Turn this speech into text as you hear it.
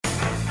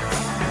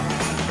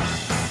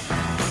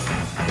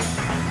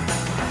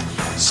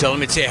So let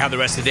me tell you how the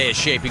rest of the day is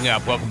shaping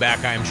up. Welcome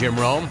back. I am Jim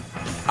Rome.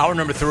 Hour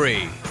number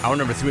three. Hour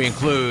number three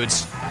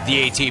includes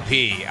the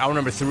ATP. Hour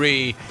number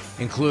three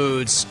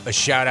includes a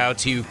shout out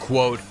to you,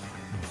 quote,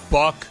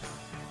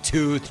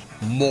 buck-toothed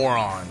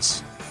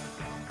morons.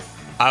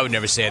 I would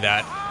never say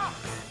that.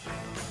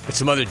 But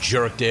some other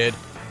jerk did.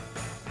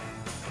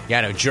 Yeah,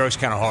 I know, jerk's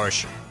kind of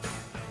harsh.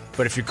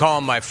 But if you're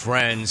calling my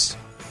friends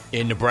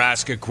in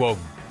Nebraska, quote,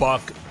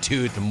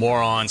 buck-toothed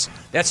morons,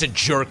 that's a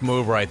jerk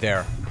move right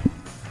there.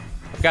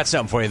 I've got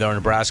something for you, though,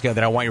 Nebraska,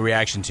 that I want your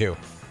reaction to.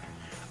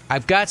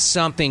 I've got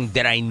something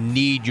that I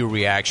need your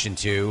reaction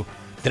to,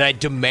 that I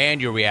demand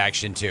your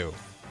reaction to.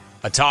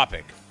 A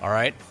topic, all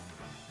right?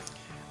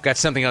 I've got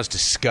something else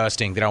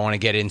disgusting that I want to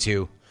get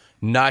into.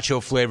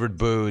 Nacho-flavored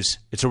booze.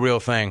 It's a real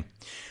thing.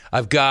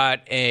 I've got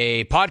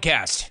a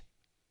podcast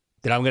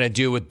that I'm going to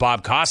do with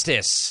Bob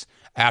Costas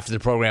after the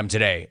program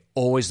today.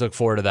 Always look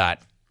forward to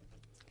that.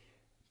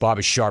 Bob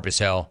is sharp as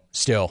hell,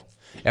 still.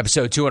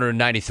 Episode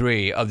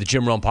 293 of the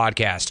Jim Rome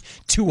Podcast.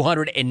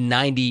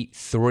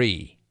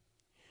 293.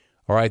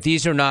 All right,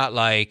 these are not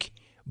like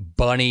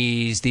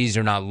bunnies. These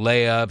are not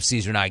layups.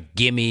 These are not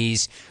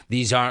gimmies.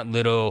 These aren't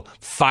little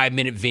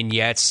 5-minute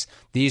vignettes.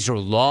 These are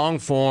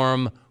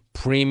long-form,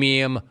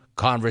 premium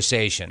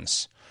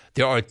conversations.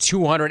 There are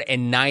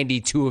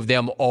 292 of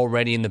them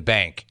already in the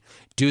bank.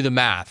 Do the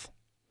math.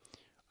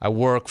 I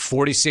work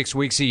 46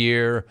 weeks a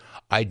year.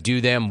 I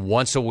do them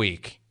once a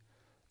week.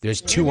 There's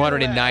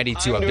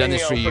 292. I've done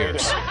this for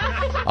years.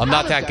 I'm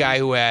not that guy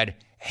who had,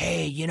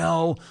 hey,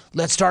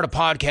 let's start a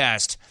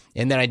podcast.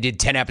 And then I did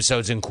 10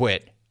 episodes and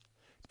quit.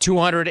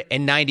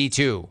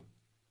 292.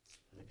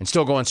 And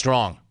still going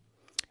strong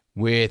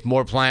with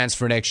more plans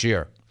for next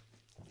year.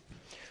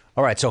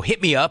 All right, so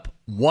hit me up,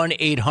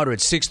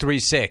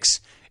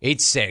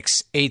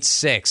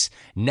 1-800-636-8686.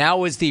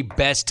 Now is the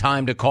best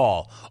time to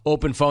call.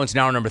 Open phones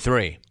now, number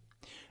 3.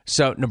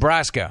 So,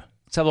 Nebraska.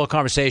 Let's have a little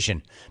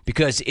conversation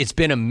because it's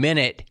been a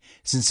minute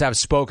since I've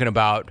spoken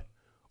about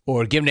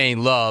or given any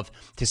love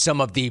to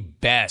some of the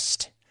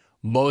best,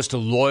 most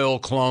loyal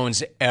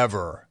clones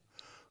ever.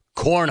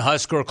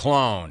 Cornhusker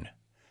clone,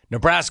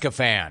 Nebraska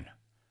fan.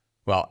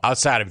 Well,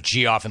 outside of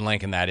Geoff and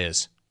Lincoln, that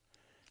is.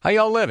 How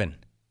y'all living?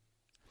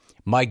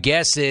 My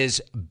guess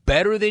is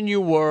better than you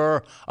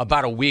were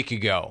about a week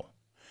ago.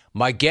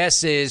 My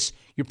guess is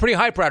you're pretty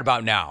hyped right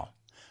about now.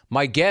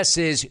 My guess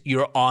is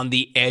you're on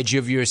the edge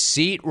of your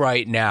seat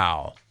right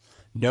now.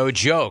 No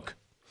joke.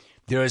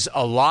 There's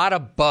a lot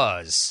of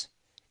buzz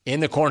in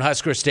the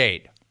Cornhusker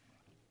State.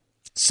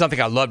 Something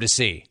I love to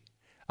see.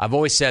 I've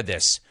always said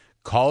this.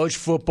 College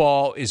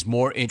football is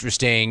more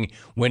interesting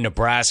when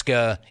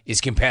Nebraska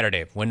is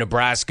competitive, when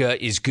Nebraska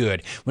is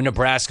good, when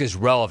Nebraska is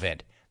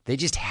relevant. They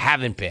just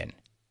haven't been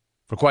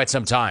for quite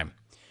some time.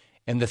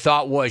 And the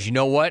thought was, you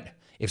know what?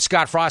 If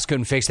Scott Frost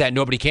couldn't fix that,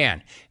 nobody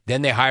can.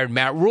 Then they hired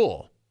Matt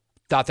Rule.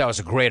 Thought that was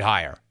a great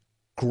hire.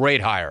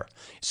 Great hire.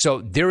 So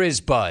there is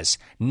buzz.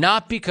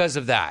 Not because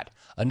of that.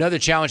 Another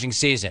challenging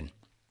season.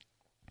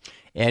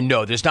 And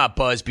no, there's not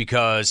buzz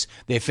because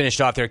they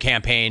finished off their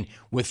campaign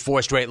with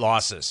 4 straight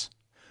losses.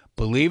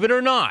 Believe it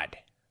or not,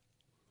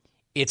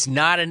 it's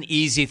not an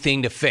easy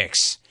thing to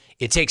fix.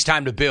 It takes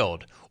time to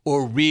build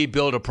or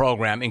rebuild a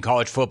program in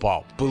college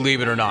football.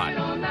 Believe it or not.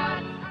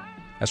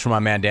 That's from my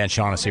man Dan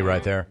Shaughnessy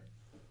right there.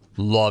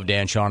 Love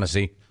Dan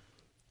Shaughnessy.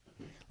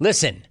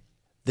 Listen.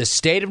 The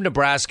state of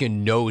Nebraska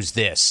knows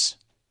this.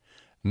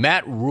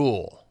 Matt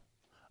Rule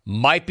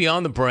might be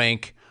on the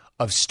brink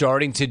of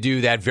starting to do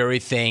that very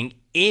thing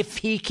if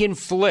he can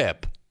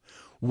flip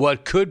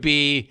what could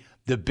be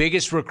the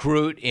biggest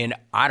recruit in,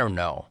 I don't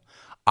know.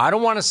 I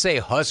don't want to say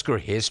Husker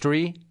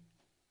history,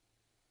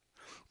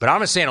 but I'm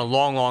going to say in a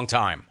long, long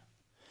time.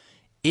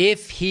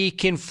 If he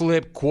can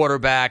flip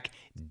quarterback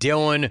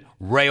Dylan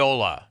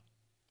Raiola,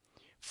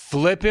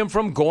 flip him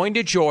from going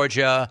to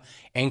Georgia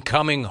and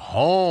coming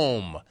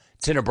home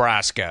to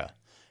Nebraska.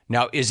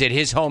 Now, is it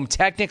his home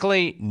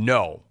technically?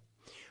 No.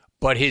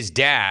 But his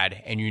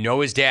dad, and you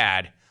know his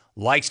dad,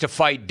 likes to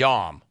fight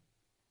Dom.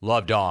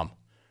 Love Dom.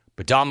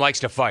 But Dom likes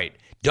to fight.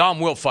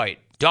 Dom will fight.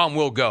 Dom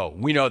will go.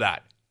 We know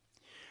that.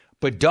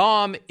 But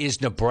Dom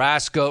is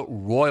Nebraska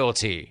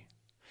royalty,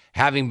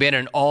 having been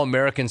an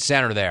All-American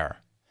center there.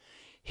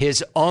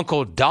 His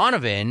uncle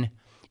Donovan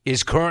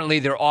is currently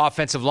their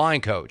offensive line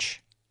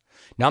coach.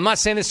 Now, I'm not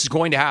saying this is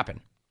going to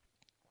happen.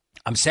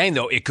 I'm saying,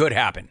 though, it could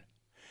happen.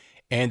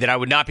 And that I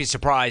would not be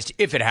surprised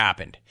if it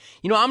happened.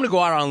 I'm going to go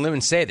out on a limb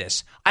and say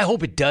this. I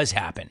hope it does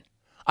happen.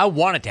 I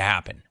want it to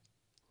happen.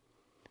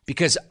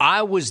 Because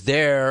I was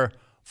there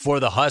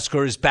for the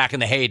Huskers back in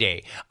the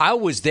heyday. I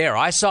was there.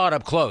 I saw it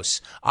up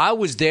close. I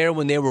was there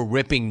when they were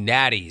ripping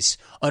natties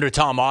under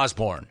Tom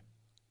Osborne.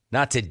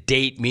 Not to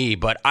date me,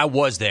 but I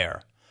was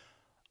there.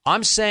 I'm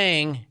not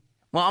saying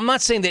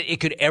that it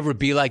could ever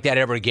be like that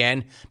ever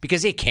again,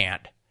 because it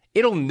can't.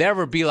 It'll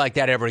never be like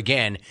that ever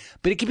again,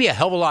 but it could be a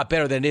hell of a lot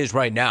better than it is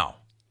right now.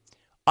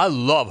 I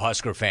love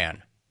Husker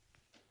fan.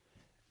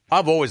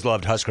 I've always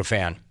loved Husker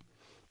fan.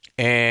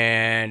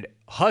 And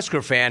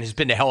Husker fan has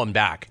been to hell and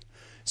back.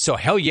 So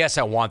hell yes,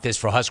 I want this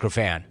for Husker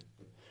fan.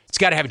 It's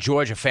got to have a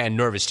Georgia fan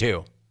nervous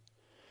too,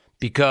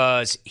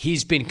 because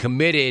he's been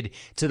committed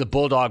to the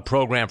Bulldog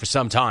program for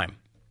some time.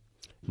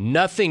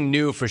 Nothing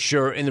new for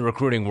sure in the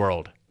recruiting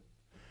world.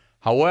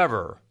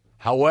 However,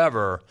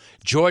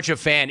 Georgia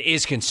fan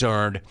is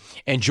concerned,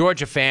 and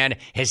Georgia fan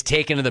has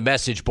taken to the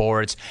message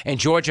boards, and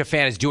Georgia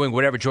fan is doing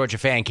whatever Georgia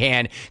fan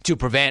can to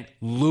prevent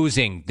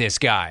losing this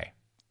guy.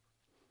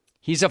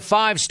 He's a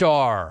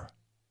 5-star.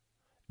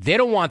 They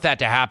don't want that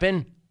to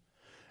happen.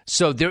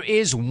 So there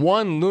is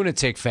one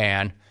lunatic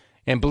fan,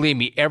 and believe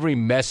me, every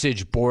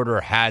message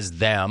boarder has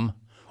them,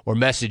 or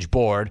message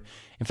board.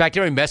 In fact,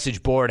 every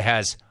message board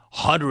has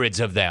hundreds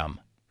of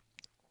them.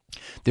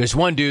 There's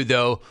one dude,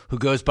 though, who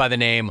goes by the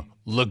name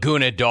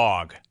Laguna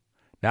Dog.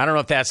 Now, I don't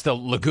know if that's the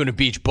Laguna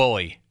Beach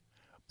Bully,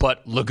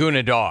 but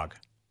Laguna Dog.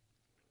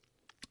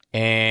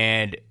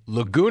 And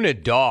Laguna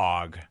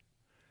Dog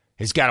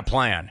has got a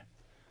plan.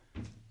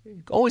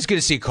 Always good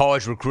to see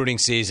college recruiting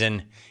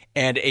season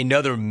and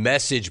another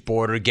message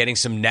boarder getting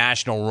some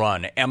national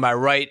run. Am I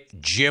right,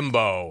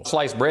 Jimbo?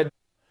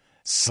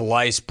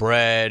 Sliced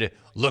bread,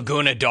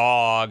 Laguna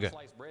Dog,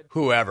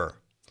 whoever.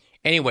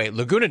 Anyway,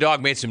 Laguna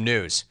Dog made some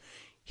news.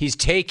 He's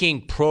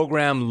taking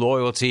program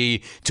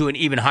loyalty to an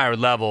even higher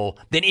level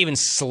than even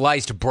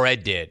Sliced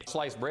Bread did.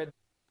 Sliced bread.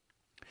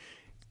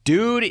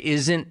 Dude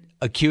isn't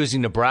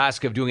accusing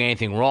Nebraska of doing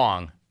anything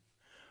wrong,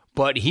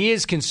 but he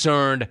is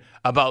concerned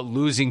about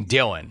losing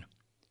Dylan.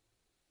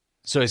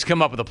 So he's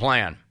come up with a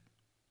plan.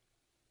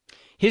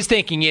 His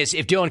thinking is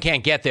if Dylan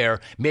can't get there,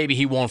 maybe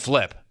he won't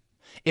flip.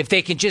 If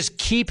they can just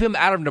keep him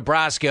out of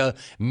Nebraska,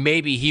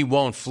 maybe he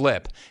won't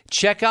flip.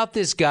 Check out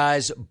this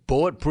guy's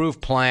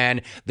bulletproof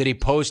plan that he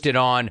posted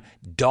on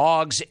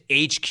Dog's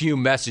HQ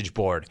message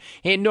board.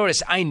 And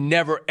notice, I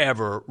never,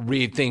 ever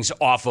read things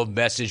off of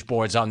message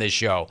boards on this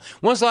show.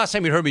 When's the last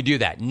time you heard me do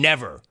that?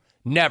 Never.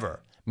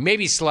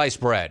 Maybe Sliced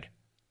Bread.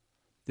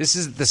 This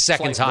is the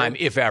second time,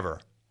 if ever.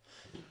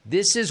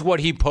 This is what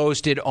he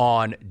posted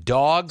on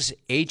Dog's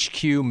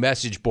HQ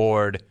message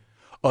board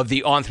of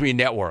the On3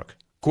 network.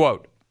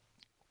 Quote,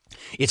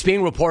 "It's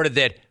being reported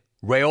that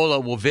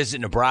Raiola will visit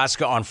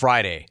Nebraska on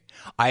Friday.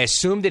 I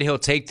assume that he'll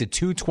take the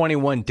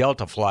 221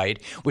 Delta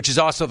flight, which is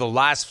also the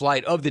last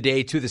flight of the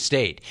day to the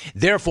state.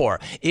 Therefore,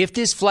 if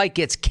this flight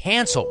gets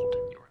canceled,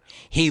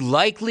 he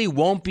likely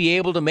won't be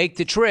able to make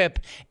the trip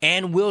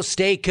and will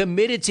stay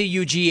committed to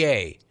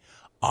UGA.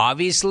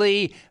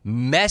 Obviously,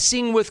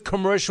 messing with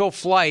commercial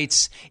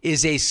flights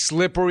is a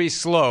slippery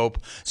slope,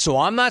 so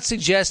I'm not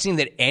suggesting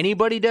that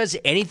anybody does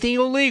anything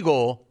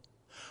illegal.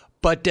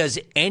 But does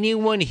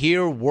anyone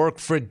here work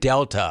for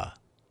Delta?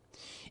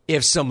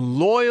 If some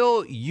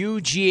loyal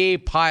UGA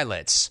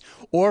pilots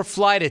or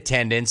flight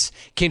attendants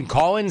can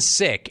call in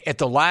sick at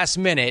the last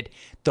minute,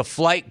 the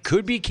flight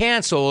could be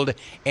canceled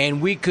and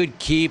we could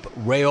keep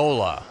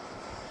Raiola.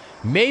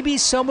 Maybe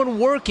someone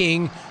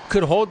working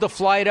could hold the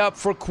flight up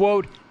for,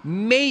 quote,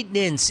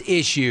 maintenance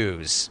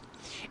issues.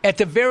 At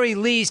the very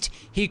least,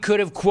 he could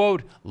have,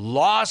 quote,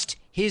 lost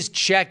his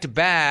checked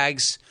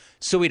bags,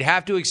 so he'd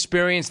have to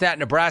experience that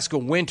Nebraska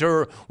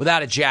winter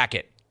without a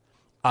jacket.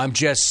 I'm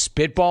just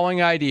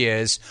spitballing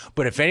ideas,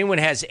 but if anyone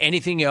has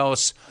anything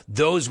else,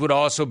 those would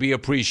also be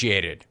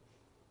appreciated."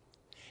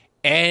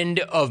 End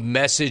of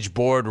message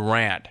board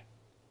rant.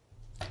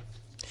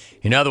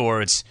 In other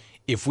words,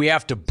 if we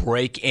have to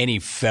break any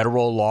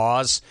federal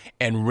laws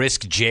and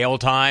risk jail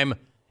time,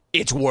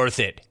 it's worth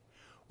it.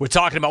 We're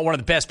talking about one of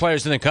the best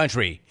players in the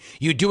country.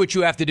 You do what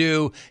you have to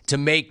do to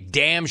make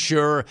damn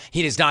sure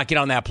he does not get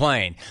on that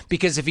plane.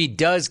 Because if he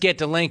does get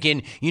to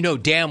Lincoln, you know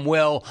damn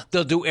well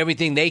they'll do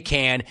everything they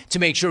can to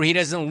make sure he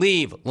doesn't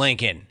leave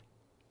Lincoln.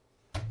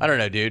 I don't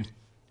know, dude.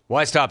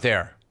 Why stop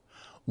there?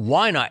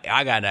 Why not?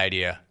 I got an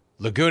idea.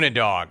 Laguna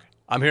Dog.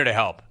 I'm here to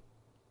help.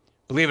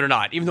 Believe it or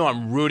not, even though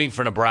I'm rooting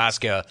for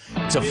Nebraska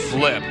to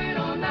flip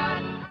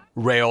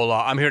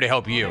Raiola, I'm here to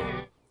help you.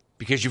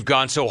 Because you've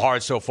gone so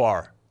hard so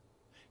far.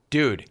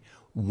 Dude,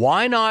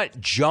 why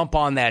not jump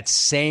on that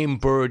same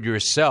bird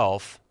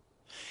yourself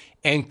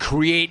and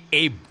create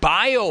a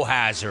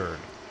biohazard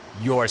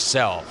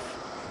yourself?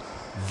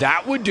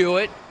 That would do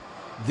it.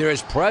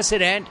 There's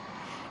precedent.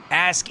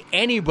 Ask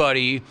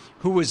anybody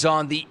who was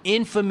on the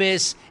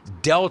infamous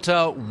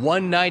Delta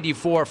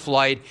 194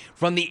 flight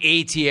from the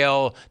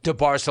ATL to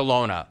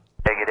Barcelona.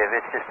 Negative.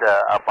 It's just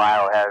a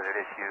biohazard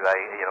issue.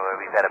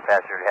 We've had a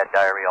passenger who had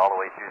diarrhea all the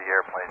way through the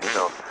airplane,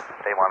 so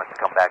they want us to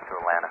come back to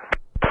Atlanta.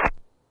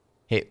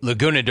 Hey,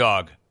 Laguna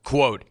Dog,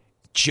 quote,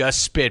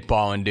 just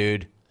spitballing,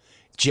 dude.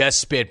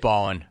 Just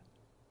spitballing.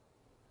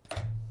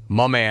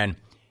 My man,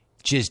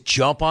 just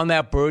jump on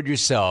that bird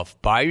yourself.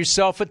 Buy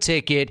yourself a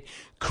ticket.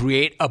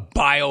 Create a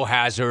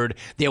biohazard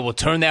that will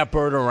turn that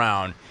bird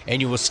around, and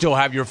you will still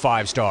have your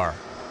 5-star.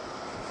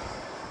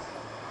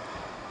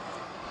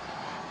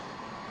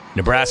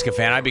 Nebraska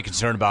fan, I'd be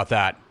concerned about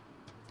that.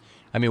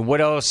 I mean,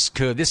 what else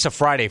could... This is a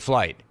Friday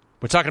flight.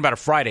 We're talking about a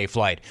Friday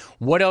flight.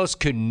 What else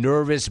could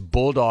nervous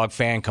Bulldog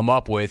fan come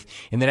up with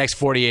in the next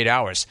 48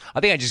 hours? I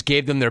think I just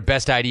gave them their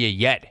best idea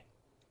yet.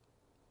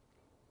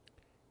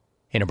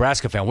 Hey,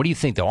 Nebraska fan, what do you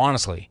think, though,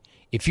 honestly?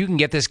 If you can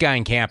get this guy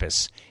on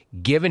campus,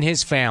 given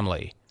his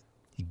family,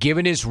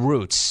 given his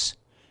roots,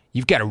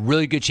 you've got a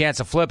really good chance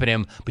of flipping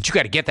him, but you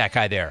got to get that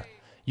guy there.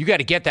 You got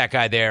to get that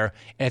guy there,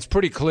 and it's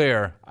pretty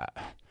clear.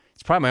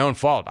 It's probably my own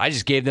fault. I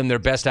just gave them their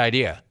best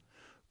idea.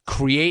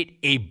 Create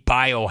a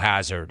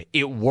biohazard.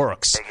 It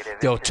works.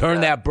 They'll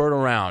turn that bird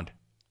around.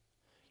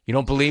 You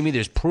don't believe me?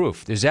 There's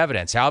proof. There's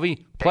evidence.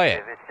 Halvey, play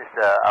it. It's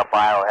just a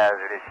biohazard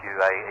issue.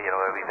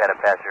 We've had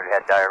a passenger who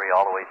had diarrhea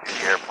all the way through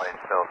the airplane,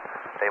 so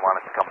they want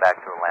us to come back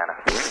to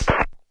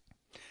Atlanta.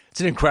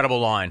 It's an incredible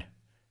line.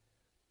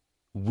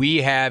 We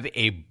have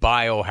a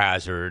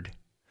biohazard.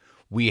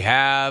 We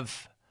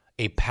have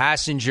a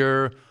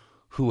passenger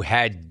who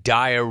had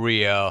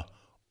diarrhea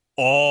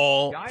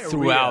all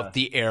throughout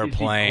the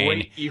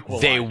airplane.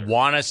 They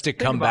want us to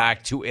come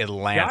back to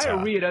Atlanta.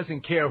 Diarrhea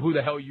doesn't care who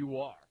the hell you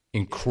are.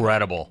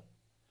 Incredible.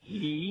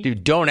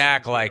 Dude, don't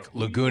act like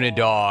Laguna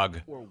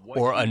Dog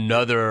or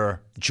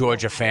another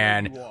Georgia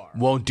fan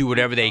won't do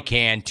whatever they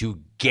can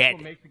to get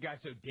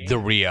the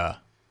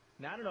RIA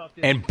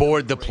and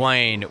board the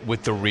plane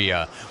with the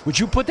RIA. Would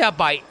you put that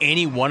by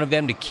any one of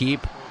them to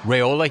keep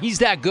Raiola? He's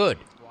that good.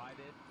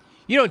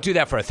 You don't do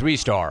that for a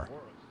 3-star.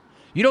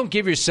 You don't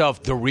give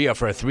yourself the RIA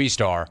for a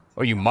 3-star,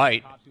 or you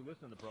might.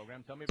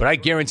 But I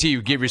guarantee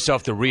you give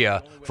yourself the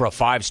RIA for a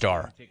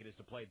 5-star.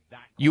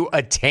 You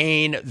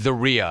attain the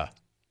RIA.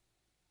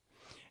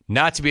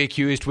 Not to be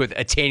accused with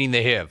attaining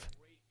the HIV.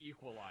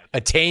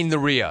 Attain the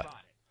RIA.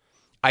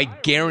 I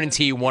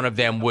guarantee one of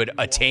them would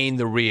attain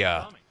the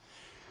RIA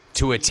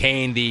to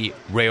attain the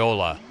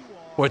Raiola,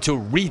 or to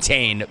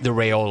retain the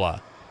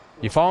Raiola.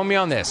 You follow me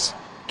on this,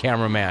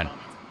 cameraman?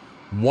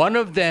 One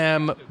of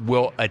them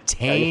will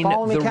attain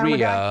the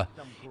RIA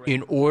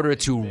in order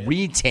to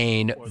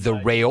retain the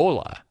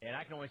Raiola. And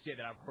I can only say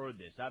that I've heard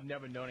this. I've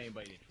never known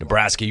anybody.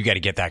 Nebraska, you got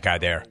to get that guy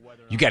there.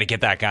 You got to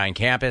get that guy on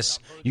campus.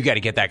 You got to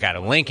get that guy to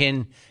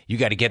Lincoln. You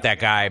got to get that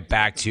guy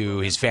back to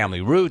his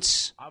family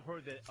roots.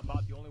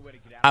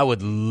 I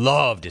would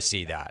love to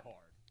see that.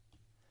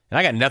 And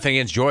I got nothing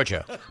against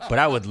Georgia, but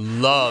I would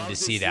love to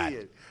see that.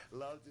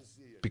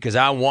 Because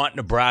I want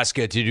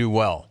Nebraska to do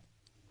well.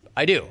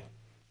 I do.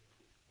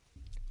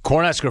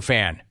 Cornhusker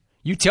fan,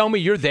 you tell me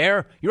you're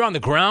there, you're on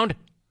the ground.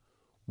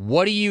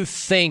 What do you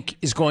think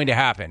is going to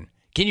happen?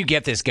 Can you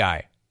get this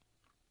guy?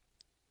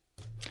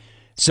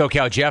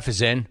 SoCal Jeff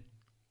is in.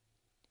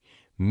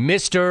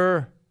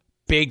 Mr.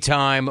 Big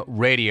Time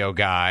Radio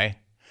Guy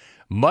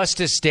must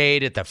have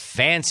stayed at the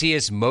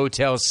fanciest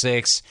Motel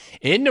 6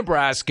 in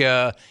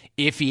Nebraska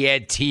if he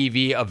had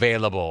TV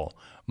available.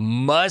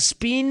 Must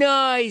be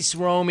nice,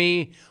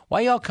 Romy.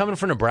 Why y'all coming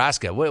from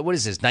Nebraska? What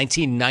is this,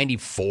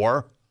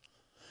 1994?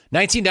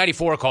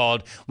 1994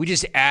 called. We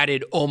just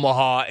added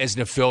Omaha as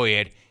an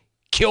affiliate.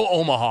 Kill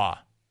Omaha.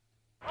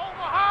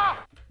 Omaha!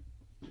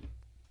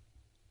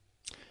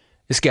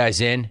 This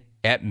guy's in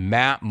at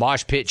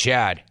Mosh Pit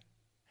Chad.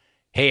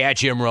 Hey, at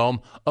Jim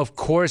Rome. Of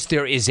course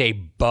there is a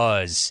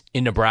buzz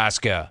in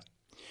Nebraska.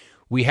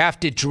 We have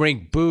to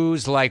drink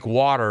booze like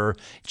water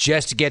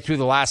just to get through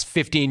the last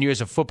 15 years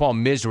of football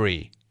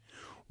misery.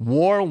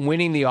 War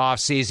winning the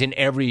offseason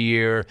every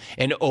year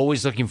and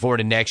always looking forward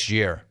to next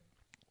year.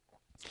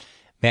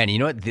 Man, you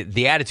know what?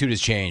 The attitude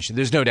has changed.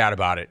 There's no doubt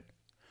about it.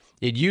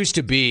 It used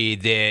to be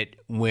that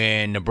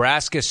when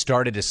Nebraska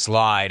started to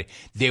slide,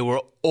 they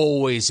were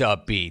always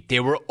upbeat. They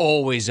were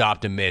always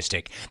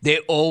optimistic. They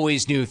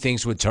always knew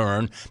things would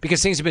turn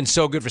because things have been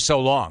so good for so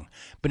long.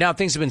 But now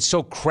things have been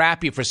so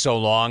crappy for so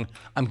long,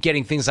 I'm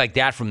getting things like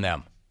that from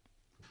them.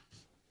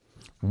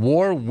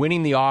 War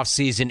winning the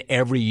offseason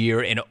every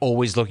year and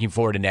always looking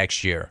forward to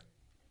next year.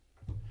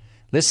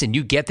 Listen,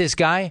 you get this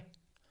guy,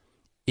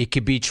 it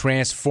could be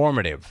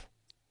transformative.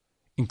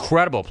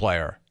 Incredible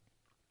player.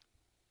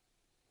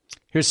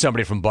 Here's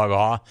somebody from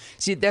Bugahaw.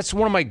 See, that's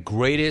one of my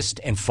greatest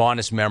and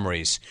fondest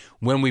memories.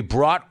 When we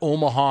brought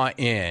Omaha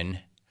in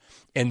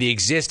and the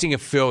existing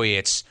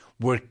affiliates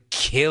were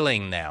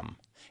killing them.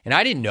 And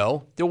I didn't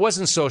know. There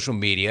wasn't social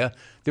media.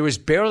 There was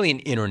barely an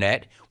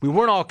internet. We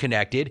weren't all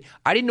connected.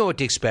 I didn't know what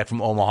to expect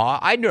from Omaha.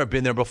 I'd never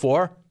been there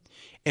before.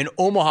 And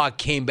Omaha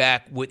came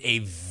back with a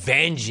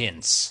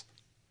vengeance.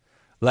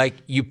 Like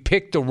you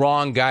picked the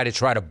wrong guy to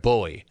try to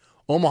bully.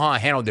 Omaha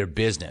handled their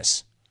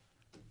business.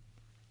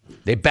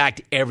 They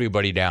backed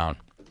everybody down.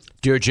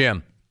 Dear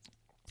Jim,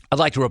 I'd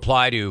like to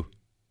reply to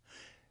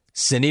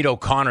Sinead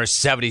O'Connor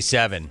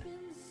 77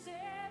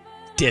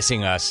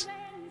 dissing us.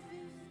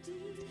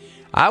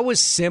 I was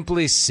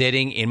simply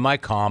sitting in my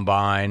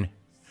combine,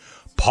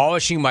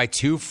 polishing my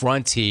 2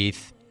 front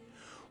teeth,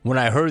 when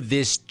I heard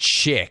this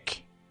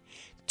chick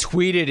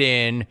tweeted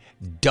in,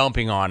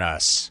 dumping on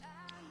us.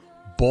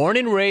 Born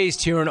and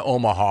raised here in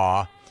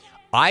Omaha,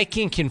 I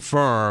can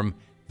confirm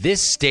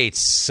this state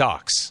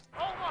sucks.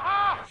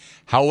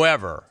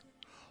 However,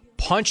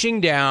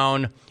 punching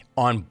down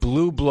on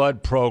blue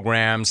blood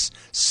programs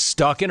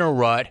stuck in a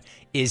rut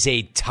is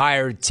a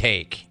tired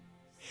take.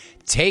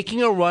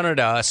 Taking a run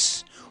at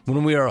us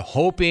when we are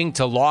hoping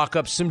to lock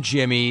up some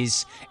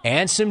Jimmies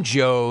and some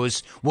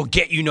Joes will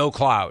get you no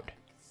clout.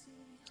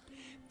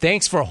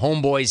 Thanks for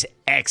Homeboy's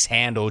X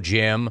handle,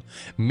 Jim.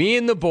 Me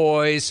and the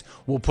boys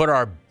will put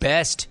our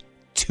best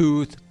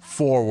tooth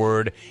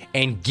forward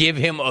and give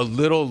him a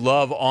little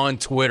love on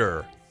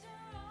Twitter.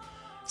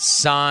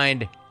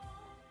 Signed,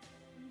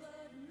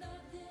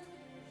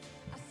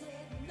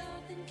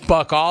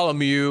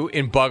 Buckolomew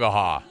in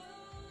Bugaha.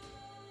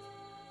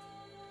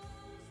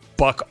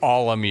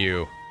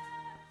 Buckolomew.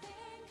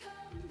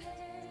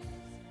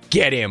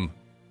 Get him.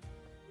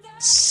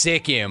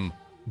 Sick him,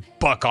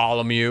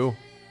 Buckolomew.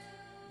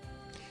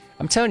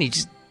 I'm telling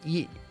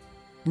you,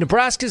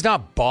 Nebraska's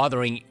not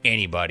bothering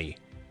anybody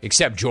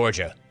except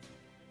Georgia.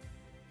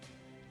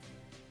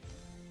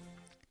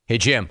 Hey,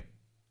 Jim.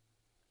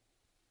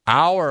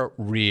 Our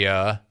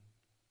Rhea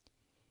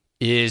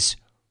is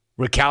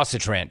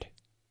recalcitrant.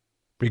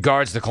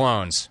 Regards the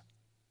clones.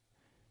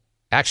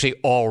 Actually,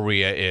 all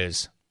Rhea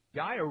is.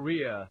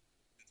 Diarrhea.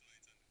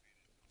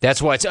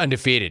 That's why it's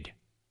undefeated.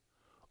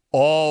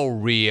 All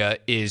Rhea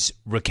is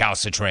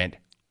recalcitrant.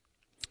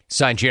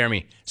 Signed,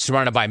 Jeremy,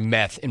 surrounded by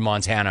meth in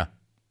Montana.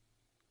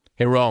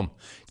 Hey, Rome,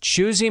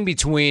 choosing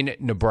between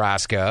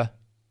Nebraska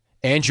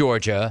and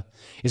Georgia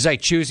is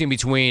like choosing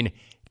between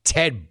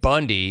Ted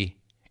Bundy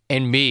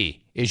and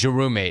me as your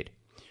roommate.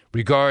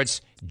 Regards,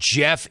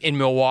 Jeff in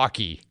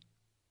Milwaukee.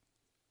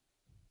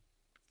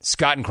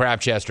 Scott in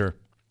Crabchester.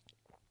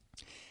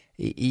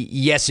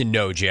 Yes and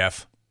no,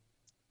 Jeff.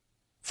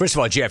 First of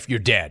all, Jeff, you're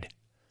dead.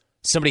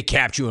 Somebody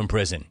capped you in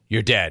prison.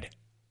 You're dead.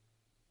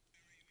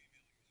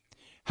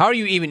 How are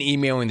you even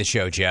emailing the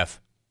show, Jeff?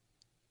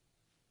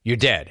 You're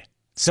dead.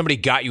 Somebody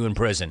got you in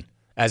prison,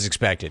 as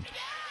expected.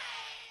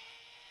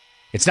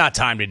 It's not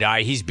time to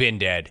die. He's been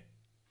dead.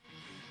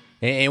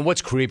 And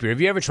what's creepier? Have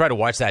you ever tried to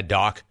watch that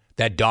doc,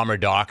 that Dahmer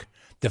doc?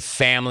 The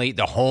family,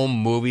 the home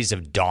movies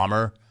of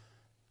Dahmer?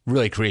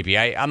 Really creepy.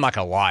 I'm not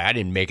going to lie. I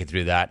didn't make it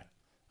through that.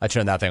 I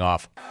turned that thing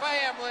off.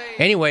 Family.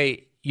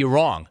 Anyway, you're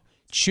wrong.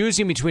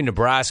 Choosing between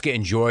Nebraska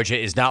and Georgia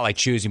is not like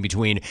choosing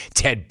between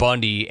Ted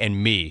Bundy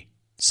and me.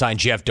 Signed,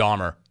 Jeff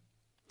Dahmer.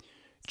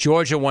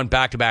 Georgia won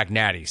back-to-back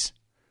natties.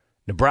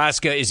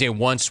 Nebraska is a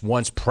once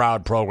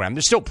proud program.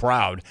 They're still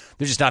proud.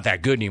 They're just not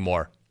that good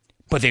anymore.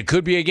 But they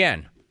could be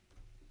again.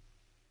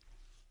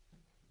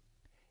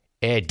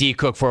 Ed D.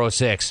 Cook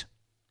 406.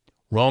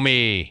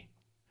 Romy.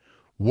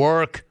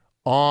 Work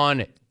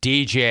on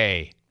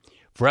DJ.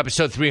 For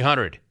episode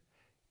 300.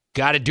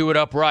 Got to do it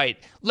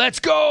upright. Let's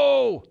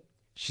go!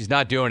 She's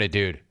not doing it,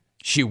 dude.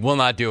 She will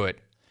not do it.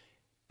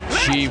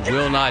 She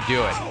will not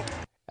do it.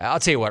 I'll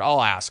tell you what,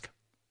 I'll ask.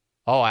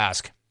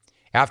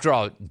 After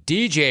all,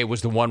 DJ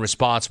was the one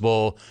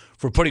responsible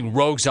for putting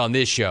rogues on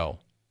this show.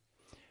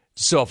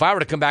 So if I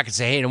were to come back and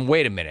say, hey, and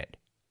wait a minute.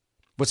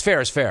 What's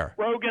fair is fair.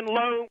 Rogan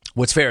low.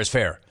 What's fair is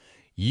fair.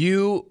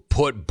 You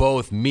put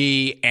both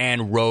me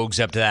and rogues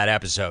up to that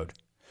episode.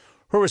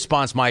 Her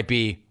response might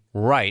be,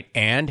 right,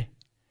 and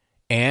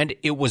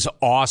it was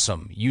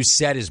awesome. You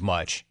said as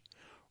much.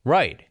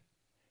 Right.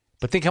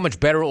 But think how much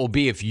better it will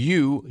be if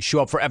you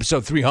show up for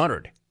episode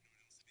 300.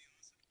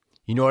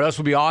 You know what else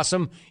would be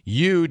awesome?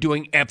 You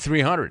doing EP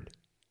 300.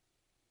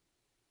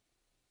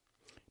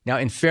 Now,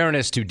 in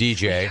fairness to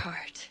DJ,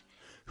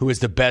 who is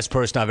the best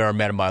person I've ever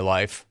met in my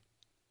life,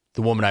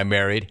 the woman I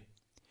married,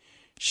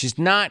 she's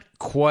not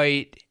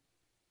quite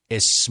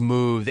as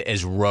smooth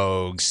as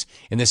Rogues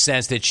in the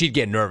sense that she'd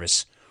get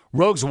nervous.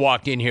 Rogues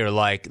walked in here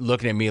like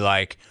looking at me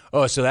like,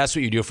 oh, so that's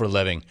what you do for a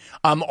living.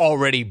 I'm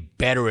already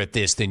better at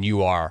this than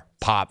you are,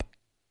 Pop.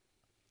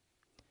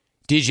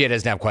 DJ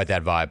doesn't have quite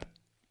that vibe.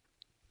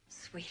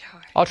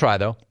 Sweetheart. I'll try,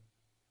 though.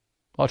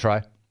 I'll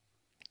try.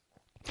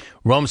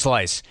 Rome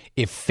Slice.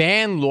 If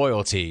fan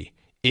loyalty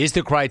is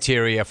the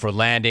criteria for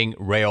landing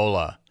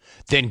Raiola,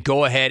 then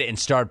go ahead and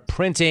start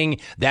printing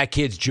that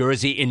kid's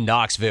jersey in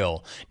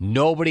Knoxville.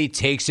 Nobody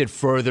takes it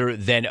further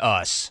than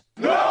us.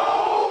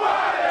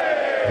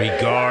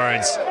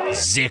 Regards,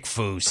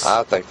 Zickfoos.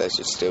 I think they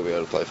should still be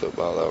able to play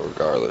football, though,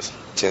 regardless.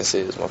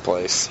 Tennessee is my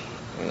place.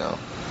 You know,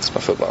 it's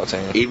my football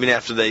team. Even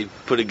after they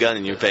put a gun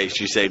in your face,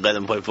 you say let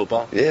them play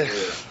football? Yeah.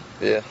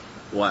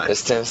 Why?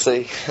 It's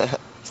Tennessee.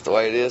 It's the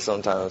way it is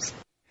sometimes.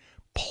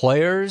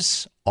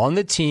 Players on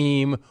the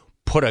team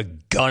put a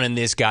gun in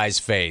this guy's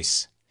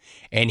face,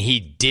 and he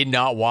did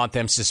not want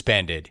them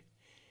suspended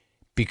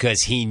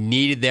because he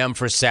needed them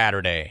for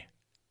Saturday.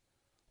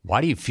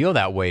 Why do you feel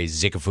that way,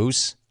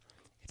 Zickafoos?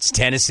 It's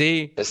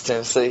Tennessee. It's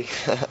Tennessee.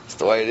 It's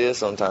the way it is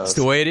sometimes. It's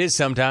the way it is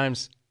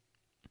sometimes.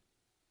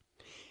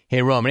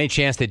 Hey, Rome, any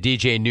chance that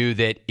DJ knew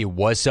that it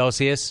was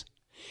Celsius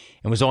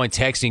and was only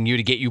texting you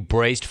to get you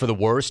braced for the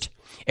worst,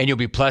 and you'll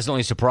be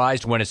pleasantly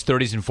surprised when it's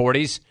 30s and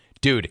 40s?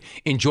 Dude,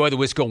 enjoy the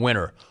Wisco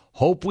winter.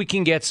 Hope we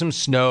can get some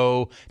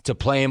snow to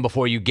play in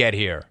before you get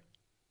here.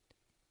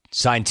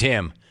 Signed,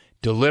 Tim,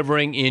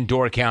 delivering in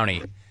Door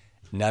County.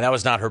 Now, that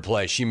was not her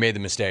play. She made the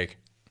mistake.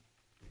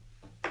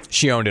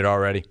 She owned it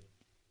already.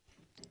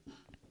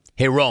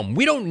 Hey, Rome,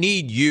 we don't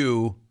need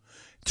you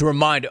to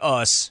remind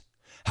us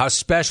how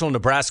special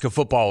Nebraska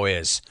football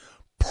is.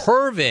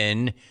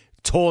 Pervin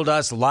told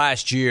us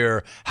last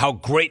year how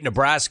great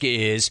Nebraska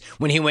is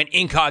when he went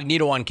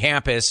incognito on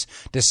campus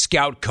to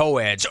scout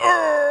co-eds.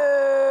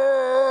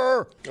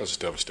 That was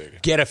devastating.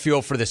 Get a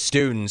feel for the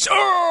students.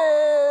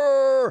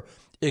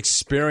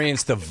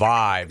 Experience the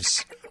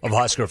vibes of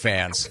Husker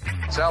fans.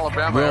 It's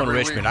Alabama. Will in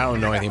Richmond. I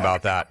don't know anything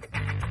about that.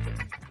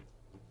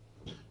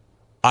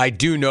 I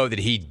do know that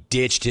he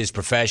ditched his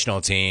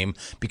professional team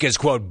because,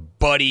 quote,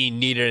 Buddy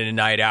needed a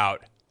night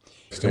out.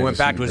 He went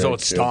back to his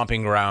old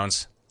stomping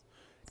grounds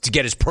to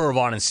get his perv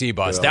on and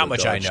C-Bus. That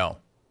much I know.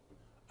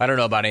 I don't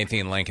know about anything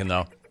in Lincoln,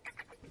 though.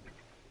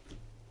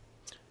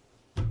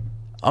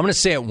 I'm going to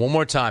say it one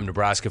more time,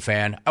 Nebraska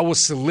fan. I will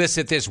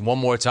solicit this one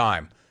more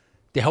time.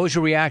 The hell is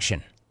your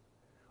reaction?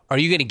 Are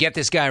you going to get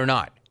this guy or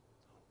not?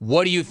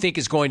 What do you think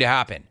is going to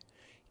happen?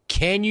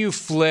 Can you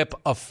flip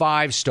a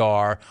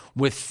 5-star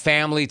with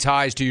family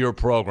ties to your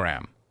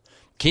program?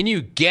 Can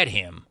you get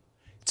him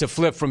to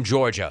flip from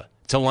Georgia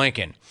to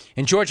Lincoln?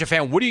 And Georgia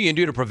fan, what are you going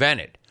to do to prevent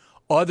it?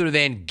 Other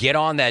than get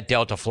on that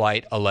Delta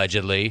flight,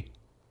 allegedly,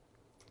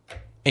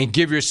 and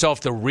give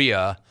yourself the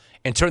RIA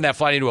and turn that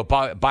flight into a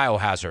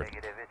biohazard.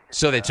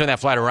 So they turn that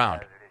flight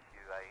around.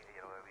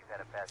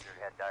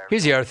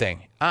 Here's the other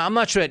thing. I'm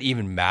not sure that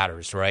even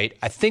matters, right?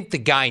 I think the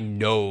guy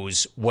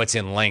knows what's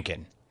in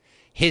Lincoln.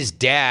 His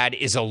dad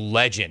is a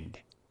legend.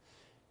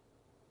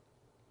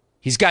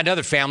 He's got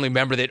another family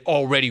member that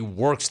already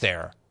works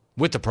there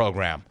with the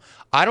program.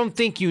 I don't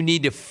think you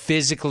need to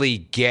physically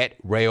get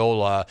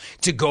Raiola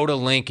to go to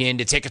Lincoln,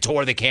 to take a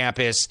tour of the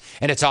campus,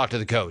 and to talk to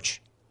the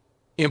coach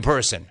in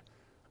person.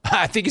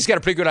 I think he's got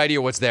a pretty good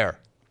idea what's there.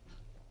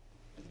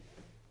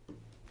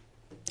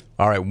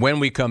 All right, when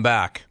we come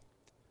back,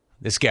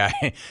 this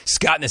guy,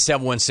 Scott in the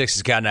 716,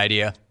 has got an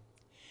idea.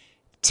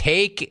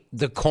 Take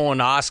the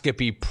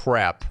colonoscopy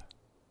prep.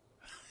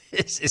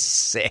 This is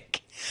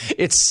sick.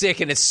 It's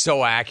sick and it's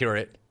so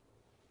accurate.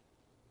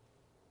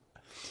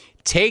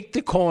 Take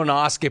the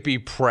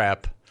colonoscopy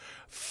prep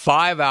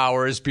 5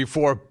 hours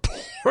before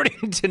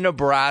boarding to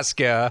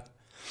Nebraska,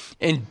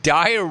 and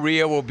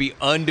diarrhea will be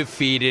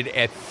undefeated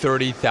at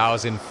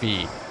 30,000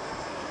 feet.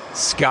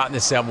 Scott in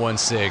the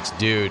 716,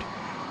 dude.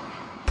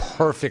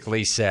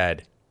 Perfectly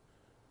said.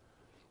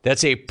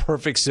 That's a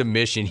perfect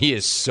submission. He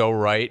is so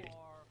right.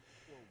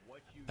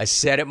 I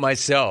said it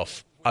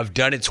myself. I've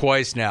done it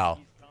twice now.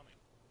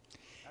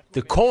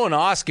 The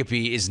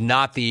colonoscopy is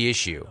not the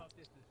issue.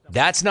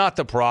 That's not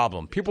the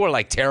problem. People are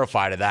like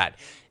terrified of that.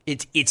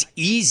 It's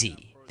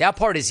easy. That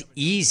part is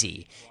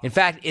easy. In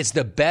fact, it's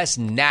the best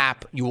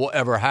nap you will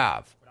ever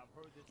have.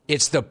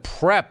 It's the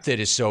prep that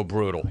is so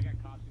brutal.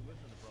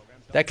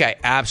 That guy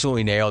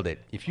absolutely nailed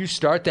it. If you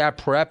start that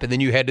prep and then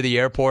you head to the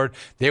airport,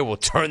 they will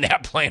turn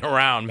that plane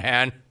around,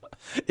 man.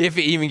 If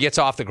it even gets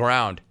off the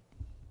ground.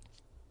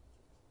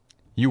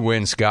 You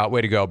win, Scott. Way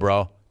to go,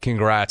 bro.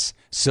 Congrats.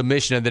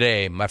 Submission of the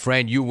day. My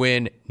friend, you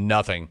win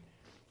nothing.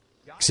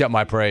 Except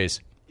my praise.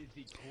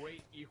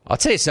 I'll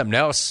tell you something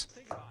else.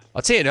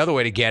 I'll tell you another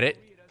way to get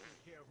it.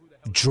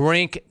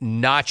 Drink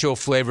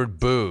nacho-flavored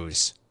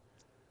booze.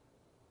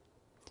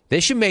 They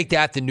should make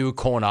that the new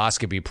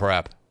colonoscopy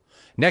prep.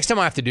 Next time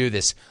I have to do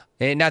this,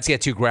 and not to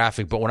get too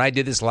graphic, but when I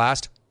did this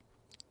last,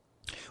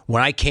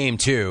 when I came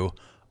to,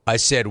 I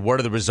said, what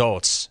are the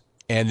results?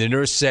 And the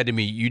nurse said to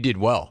me, you did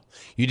well.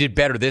 You did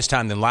better this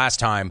time than last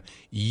time.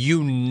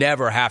 You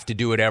never have to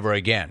do it ever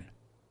again.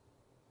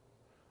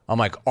 I'm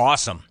like,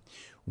 awesome.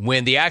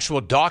 When the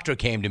actual doctor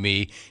came to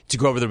me to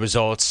go over the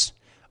results,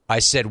 I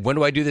said, when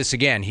do I do this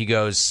again? He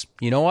goes,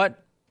 you know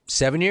what?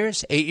 7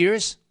 years? 8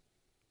 years?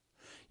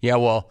 Yeah,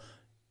 well,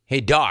 hey,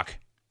 doc.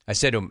 I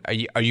said to him,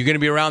 are you going to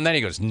be around then?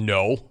 He goes,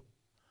 no.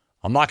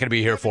 I'm not going to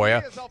be here for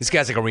you. This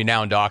guy's like a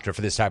renowned doctor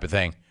for this type of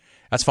thing.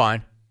 That's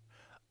fine.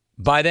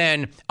 By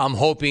then, I'm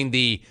hoping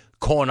the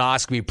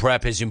colonoscopy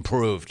prep has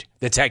improved,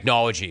 the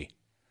technology.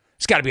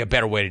 There's got to be a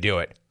better way to do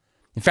it.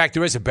 In fact,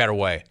 there is a better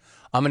way.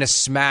 I'm going to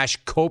smash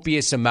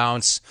copious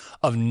amounts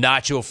of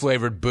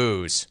nacho-flavored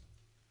booze.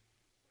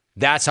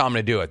 That's how I'm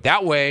going to do it.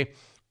 That way,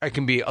 I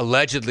can be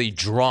allegedly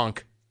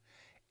drunk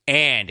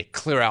and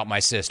clear out my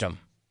system.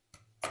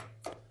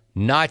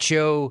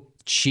 Nacho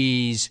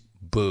cheese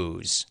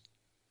booze.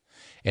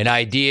 An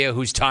idea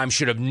whose time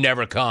should have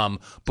never come,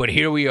 but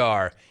here we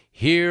are.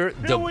 Here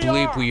the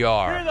bleep we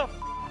are. Here the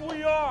f-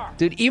 we are.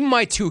 Dude, even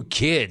my 2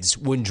 kids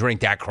wouldn't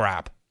drink that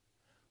crap.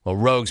 Well,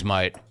 Rogues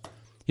might.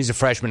 He's a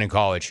freshman in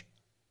college.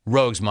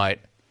 Rogues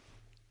might.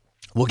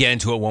 We'll get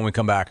into it when we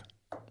come back.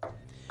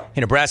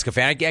 Hey, Nebraska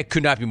fan, I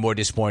could not be more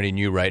disappointed in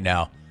you right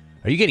now.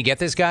 Are you going to get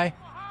this guy?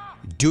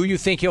 Do you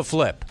think he'll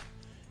flip?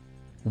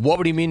 What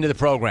would he mean to the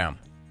program?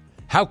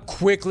 How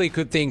quickly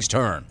could things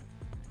turn?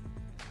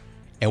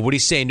 And would he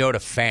say no to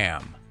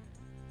fam?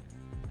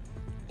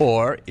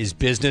 Or is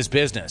business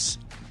business?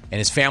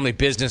 And is family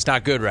business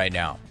not good right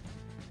now?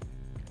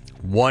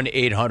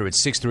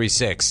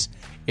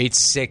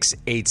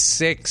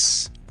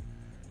 1-800-636-8686.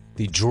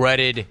 The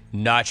dreaded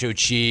nacho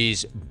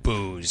cheese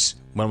booze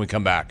when we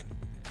come back.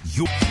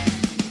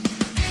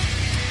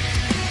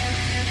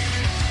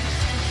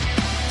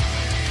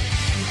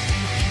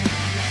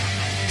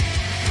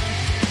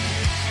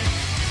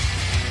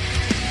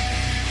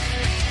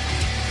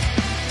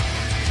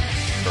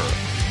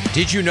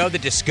 Did you know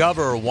that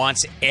Discover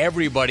wants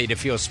everybody to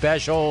feel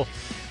special?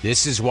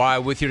 This is why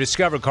with your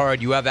Discover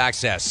card, you have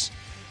access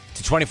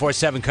to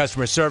 24/7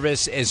 customer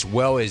service as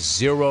well as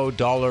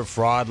 $0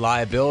 fraud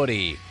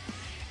liability.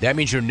 That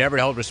means you're never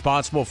held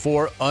responsible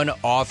for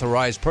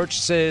unauthorized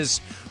purchases.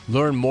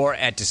 Learn more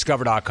at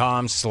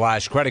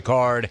discover.com/credit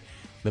card.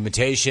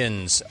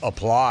 Limitations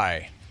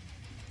apply.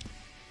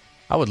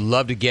 I would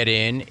love to get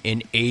in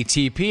an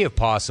ATP if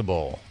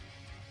possible.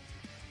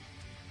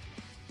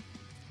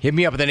 Hit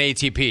me up with an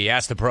ATP.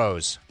 Ask the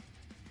pros.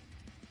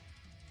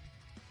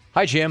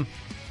 Hi, Jim.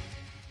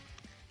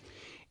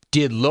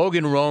 Did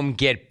Logan Rome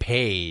get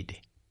paid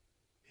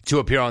to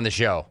appear on the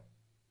show?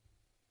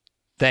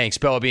 Thanks,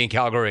 Bella B in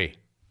Calgary.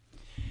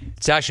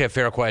 It's actually a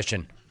fair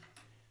question.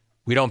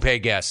 We don't pay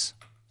guests.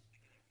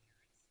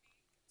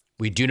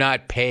 We do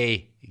not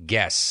pay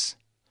guests.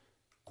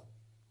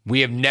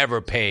 We have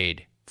never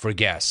paid for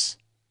guests.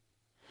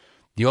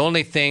 The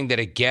only thing that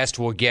a guest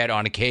will get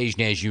on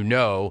occasion, as you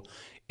know,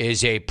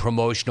 is a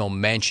promotional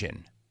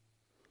mention.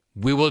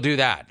 We will do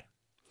that.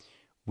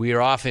 We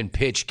are often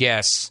pitch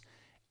guests,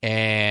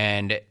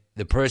 and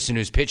the person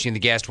who's pitching the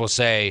guest will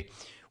say,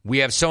 we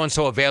have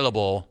so-and-so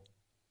available,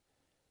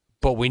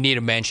 but we need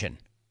a mention.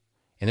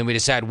 And then we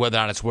decide whether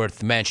or not it's worth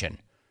the mention.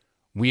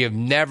 We have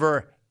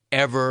never,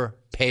 ever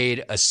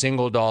paid a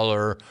single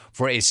dollar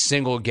for a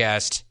single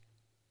guest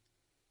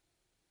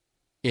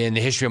in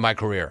the history of my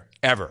career.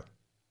 Ever.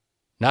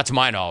 Not to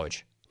my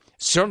knowledge.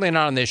 Certainly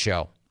not on this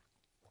show.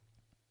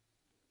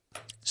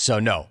 So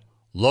no,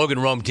 Logan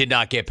Rome did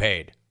not get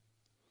paid.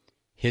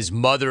 His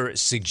mother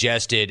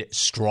suggested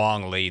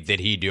strongly that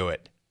he do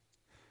it.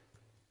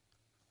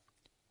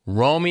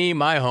 Romey,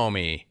 my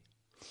homie,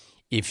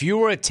 if you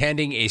were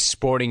attending a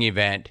sporting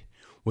event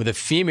with a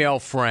female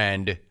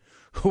friend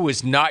who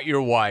was not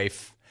your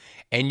wife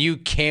and you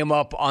came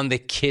up on the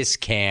kiss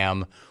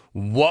cam,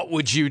 what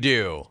would you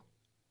do?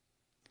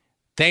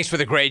 Thanks for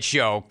the great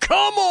show.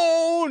 Come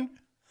on!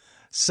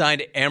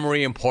 Signed,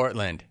 Emery in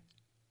Portland.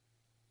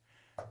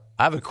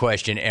 I have a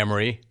question,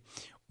 Emery.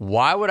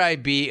 Why would I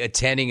be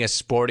attending a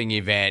sporting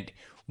event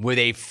with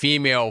a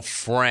female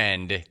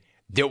friend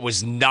that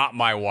was not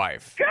my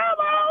wife? Come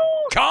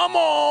on! Come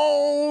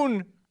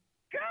on!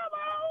 Come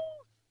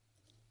on!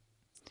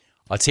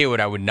 I'll tell you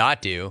what I would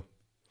not do.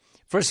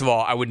 First of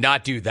all, I would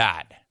not do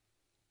that.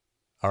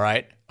 All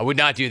right? I would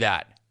not do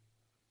that.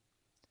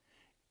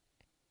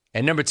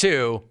 And number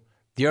two,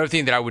 the other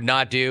thing that I would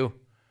not do,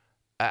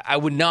 I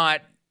would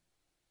not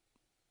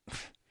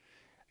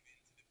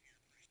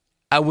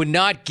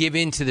give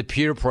in to the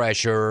peer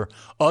pressure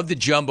of the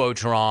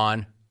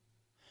Jumbotron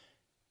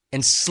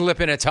and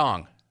slip in a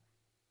tongue.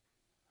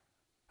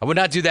 I would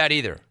not do that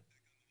either.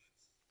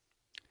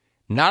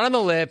 Not on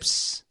the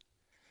lips,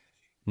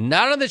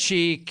 not on the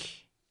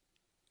cheek,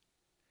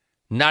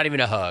 not even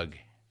a hug.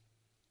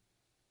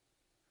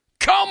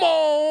 Come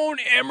on,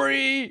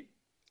 Emery!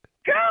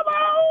 Come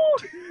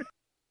on!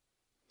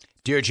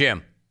 Dear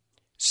Jim,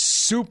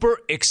 super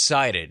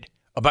excited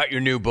about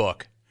your new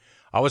book.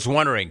 I was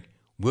wondering,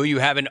 will you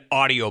have an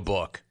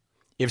audiobook?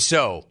 If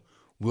so,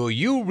 will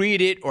you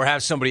read it or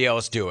have somebody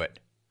else do it?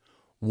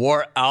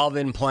 War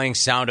Alvin playing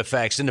sound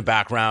effects in the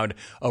background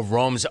of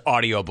Rome's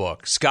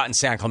audiobook. Scott and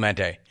San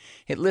Clemente.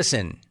 Hey,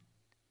 listen,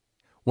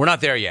 we're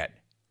not there yet.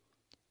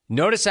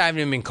 Notice I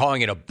haven't even been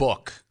calling it a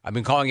book. I've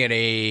been calling it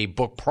a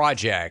book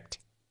project.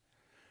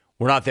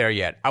 We're not there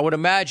yet. I would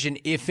imagine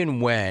if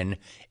and when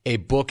a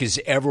book is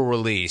ever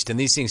released, and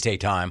these things take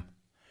time,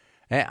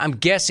 I'm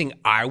guessing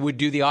I would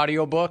do the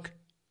audiobook.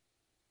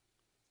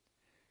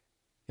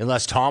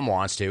 Unless Tom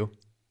wants to.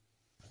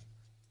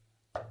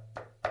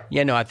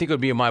 Yeah, no, I think it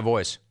would be in my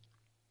voice.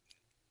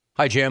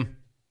 Hi, Jim.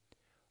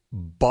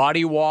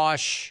 Body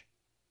wash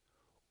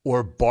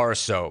or bar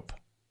soap?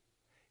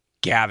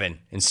 Gavin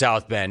in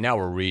South Bend. Now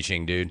we're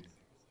reaching, dude.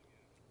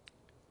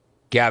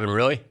 Gavin,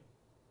 really?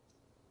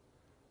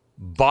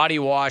 Body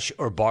wash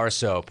or bar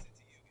soap?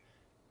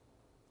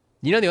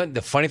 You know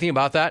the funny thing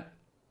about that?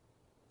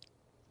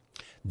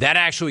 That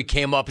actually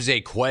came up as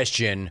a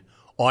question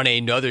on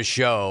another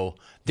show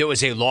that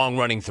was a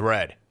long-running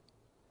thread.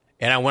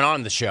 And I went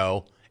on the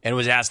show and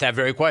was asked that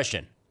very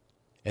question.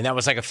 And that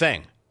was like a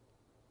thing.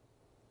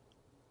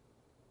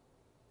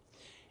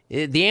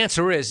 The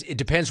answer is, it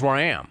depends where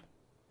I am.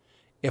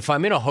 If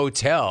I'm in a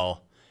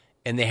hotel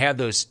and they have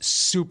those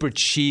super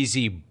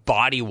cheesy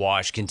body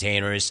wash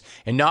containers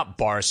and not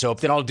bar soap,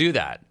 then I'll do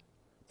that.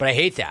 But I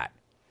hate that.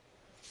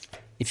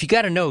 If you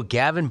got to know,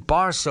 Gavin,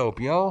 bar soap,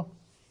 yo.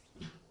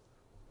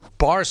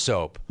 Bar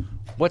soap.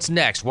 What's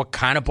next? What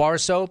kind of bar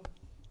soap?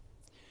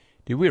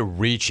 Dude, we're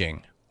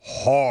reaching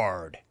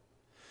hard.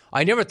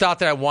 I never thought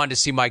that I wanted to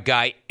see my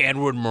guy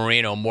Edward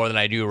Moreno more than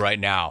I do right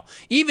now.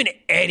 Even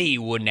Eddie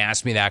wouldn't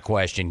ask me that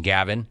question,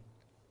 Gavin.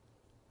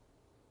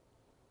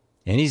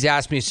 And he's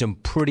asked me some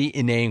pretty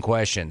inane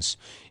questions.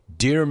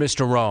 Dear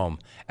Mr. Rome,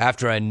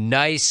 after a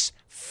nice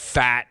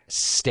fat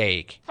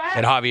steak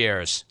at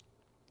Javier's,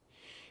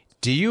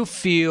 do you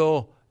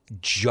feel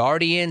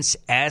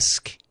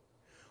Jardiance-esque,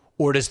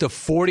 or does the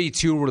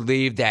 42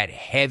 relieve that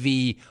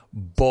heavy,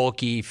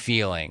 bulky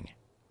feeling?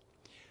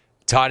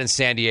 Todd in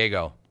San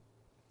Diego.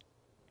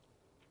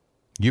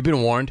 You've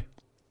been warned.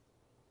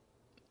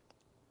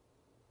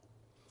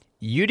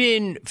 You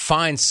didn't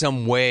find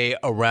some way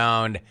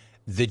around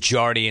the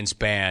Jardians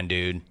ban,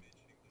 dude,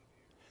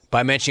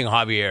 by mentioning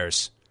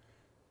Javier's.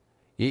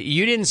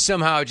 You didn't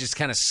somehow just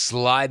kind of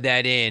slide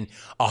that in,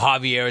 a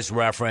Javier's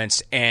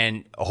reference,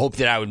 and hope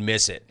that I would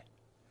miss it.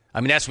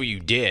 I mean, that's what you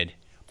did,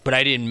 but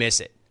I didn't miss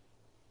it.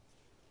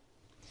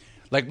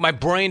 Like, my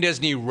brain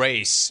doesn't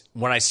erase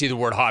when I see the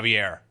word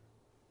Javier.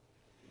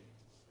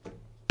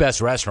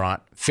 Best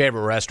restaurant,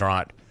 favorite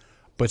restaurant,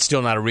 but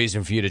still not a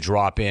reason for you to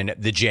drop in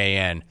the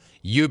JN.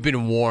 You've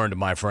been warned,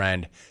 my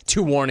friend.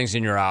 2 warnings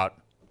and you're out.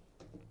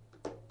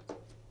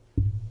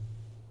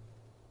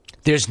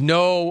 There's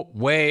no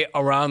way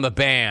around the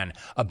ban.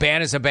 A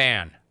ban is a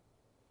ban.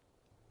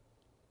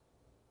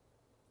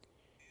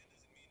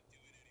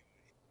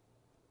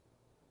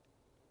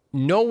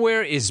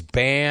 Nowhere is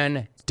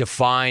ban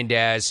defined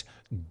as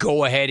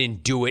go ahead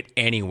and do it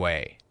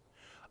anyway.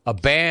 A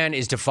ban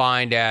is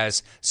defined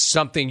as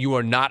something you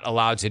are not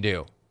allowed to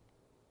do.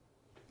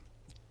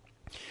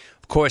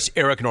 Of course,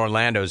 Eric in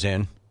Orlando's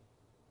in.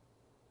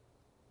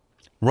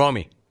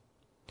 Romy,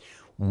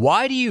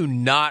 why do you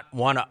not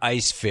want to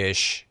ice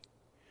fish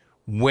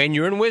when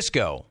you're in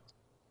Wisco?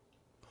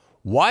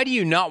 Why do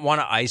you not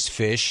want to ice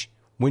fish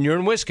when you're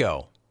in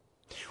Wisco?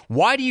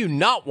 Why do you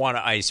not want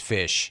to ice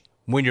fish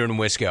when you're in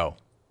Wisco?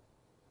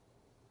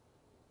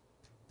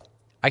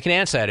 I can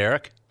answer that,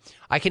 Eric.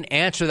 I can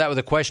answer that with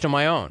a question of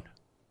my own.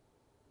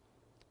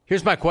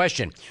 Here's my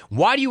question.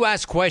 Why do you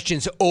ask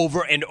questions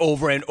over and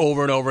over and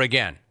over and over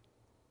again?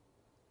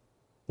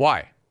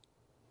 Why?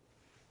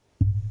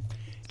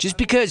 Just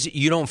because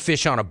you don't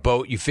fish on a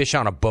boat, you fish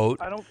on a boat,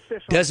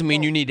 doesn't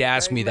mean you need to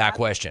ask me that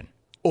question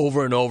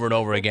over and over and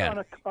over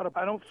again.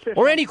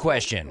 Or any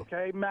question.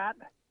 Okay, Matt.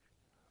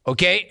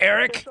 Okay,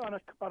 Eric?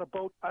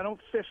 I don't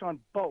fish on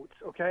boats,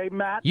 okay,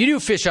 Matt? You do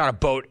fish on a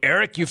boat,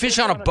 Eric. You fish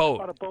on a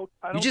boat.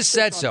 You just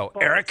said so,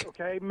 Eric.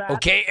 Okay, Matt?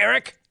 Okay,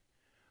 Eric?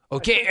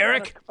 Okay,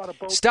 Eric?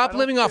 Stop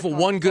living off of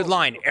one good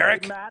line,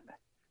 Eric.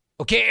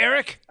 Okay,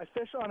 Eric? I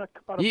fish on a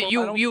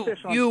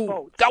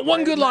You got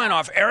one good line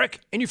off,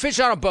 Eric, and you fish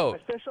on a boat.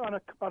 I fish on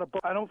a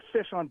boat. I don't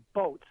fish on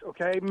boats,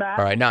 okay, Matt?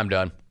 All right, now I'm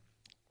done.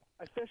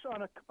 I fish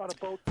on a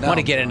boat. I want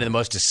to get into the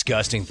most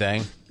disgusting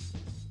thing.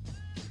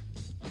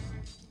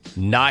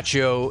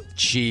 Nacho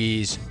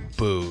cheese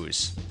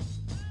booze.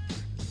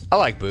 I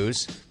like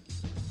booze.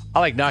 I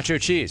like nacho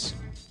cheese.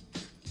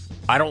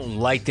 I don't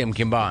like them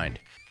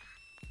combined.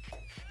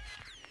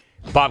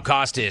 Bob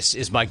Costas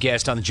is my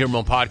guest on the Jim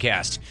Rome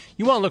podcast.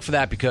 You want to look for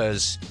that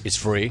because it's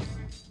free.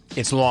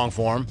 It's long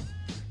form.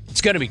 It's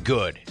going to be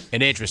good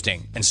and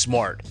interesting and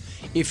smart.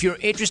 If you're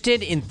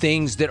interested in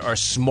things that are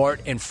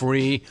smart and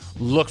free,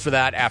 look for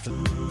that after.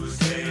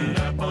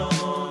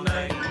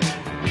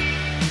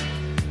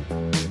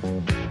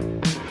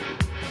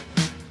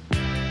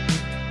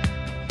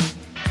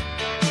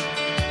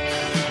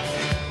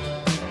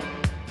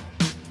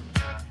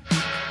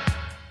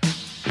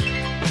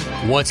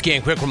 Once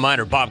again, quick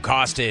reminder, Bob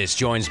Costas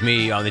joins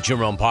me on the Jim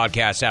Rome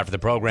podcast after the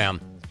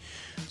program.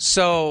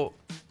 So,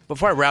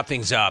 before I wrap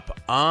things up,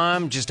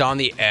 I'm just on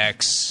the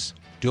X,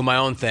 doing my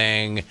own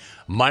thing,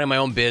 minding my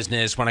own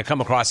business. When I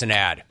come across an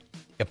ad,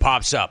 it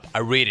pops up. I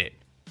read it.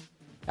 It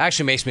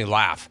actually makes me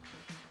laugh.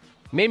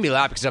 It made me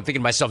laugh because I'm thinking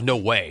to myself, no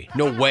way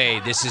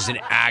this is an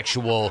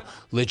actual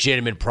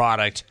legitimate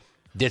product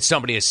that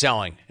somebody is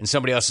selling and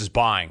somebody else is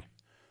buying.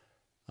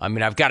 I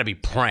mean, I've got to be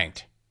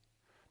pranked.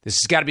 This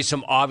has got to be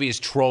some obvious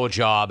troll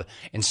job,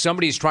 and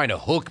somebody's trying to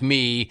hook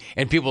me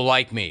and people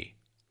like me.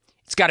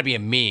 It's got to be a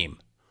meme.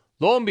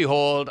 Lo and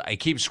behold, I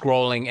keep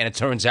scrolling, and it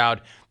turns out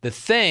the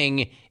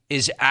thing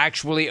is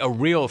actually a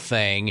real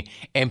thing,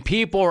 and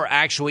people are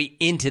actually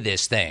into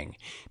this thing.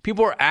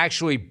 People are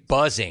actually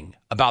buzzing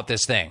about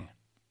this thing.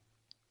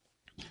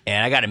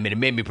 And I got to admit, it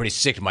made me pretty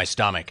sick to my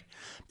stomach,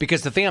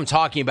 because the thing I'm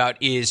talking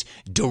about is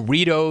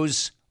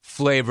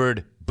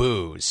Doritos-flavored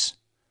booze.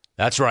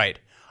 That's right.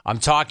 I'm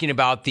talking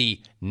about the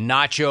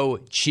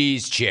nacho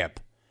cheese chip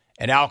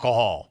and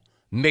alcohol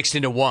mixed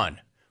into one.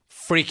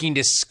 Freaking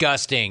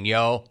disgusting,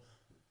 yo.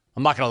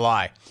 I'm not going to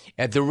lie.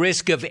 At the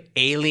risk of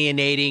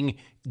alienating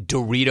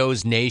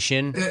Doritos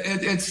Nation,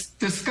 it's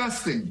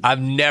disgusting.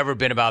 I've never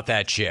been about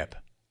that chip.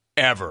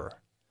 Ever.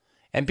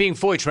 And being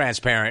fully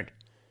transparent,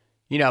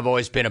 you know, I've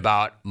always been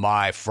about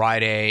my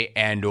Friday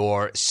and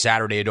or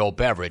Saturday adult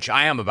beverage.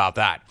 I am about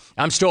that.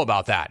 I'm still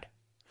about that.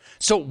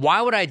 So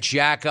why would I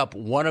jack up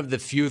one of the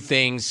few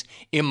things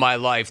in my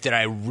life that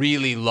I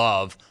really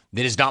love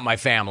that is not my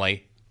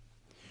family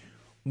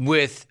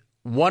with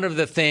one of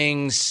the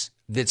things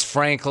that's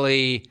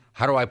frankly,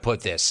 how do I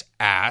put this,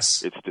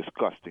 ass? It's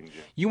disgusting,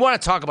 Jim. You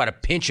want to talk about a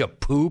pinch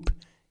of poop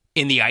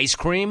in the ice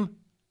cream?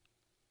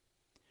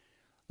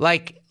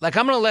 Like I'm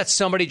going to let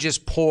somebody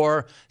just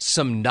pour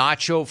some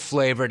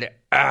nacho-flavored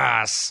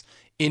ass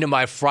into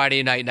my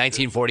Friday night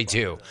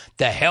 1942.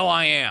 The hell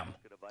I am.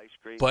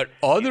 But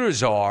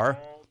others are,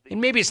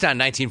 and maybe it's not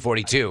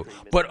 1942,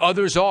 but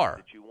others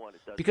are.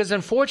 Because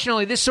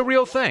unfortunately, this is a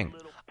real thing.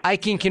 I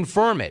can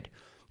confirm it.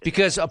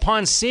 Because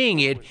upon seeing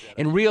it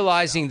and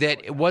realizing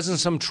that it wasn't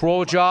some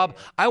troll job,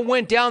 I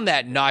went down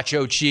that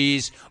nacho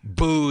cheese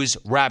booze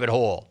rabbit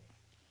hole.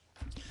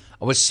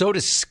 I was so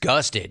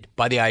disgusted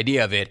by the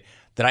idea of it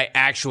that I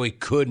actually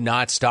could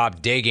not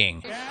stop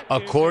digging.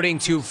 According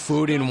to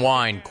Food and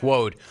Wine,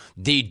 quote,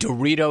 the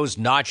Doritos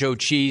nacho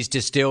cheese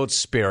distilled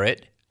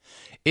spirit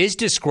is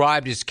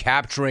described as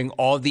capturing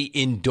all the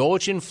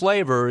indulgent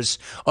flavors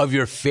of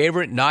your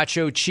favorite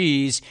nacho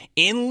cheese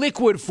in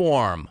liquid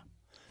form.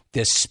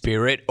 The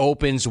spirit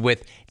opens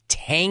with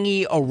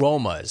tangy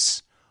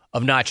aromas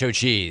of nacho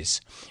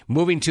cheese,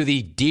 moving to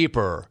the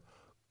deeper,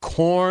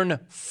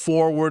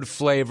 corn-forward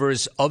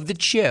flavors of the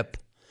chip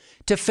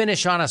to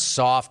finish on a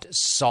soft,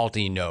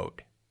 salty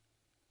note.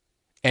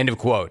 End of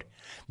quote.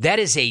 That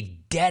is a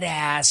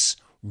dead-ass,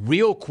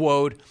 real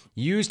quote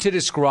used to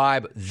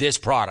describe this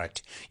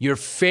product, your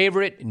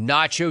favorite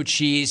nacho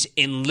cheese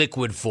in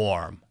liquid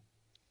form.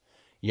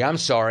 Yeah, I'm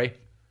sorry.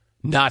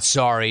 Not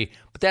sorry,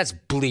 but that's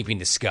bleeping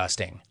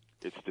disgusting.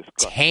 It's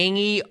disgusting.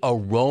 Tangy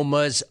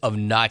aromas of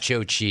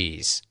nacho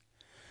cheese.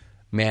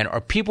 Man,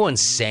 are people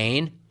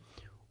insane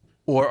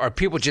or are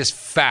people just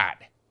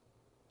fat?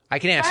 I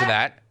can answer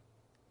that.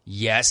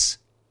 Yes.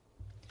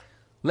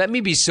 Let me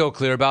be so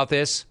clear about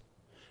this.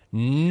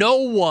 No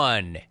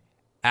one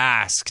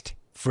asked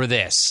for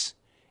this.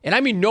 And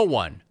I mean no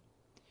one.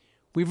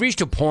 We've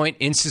reached a point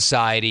in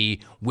society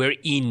where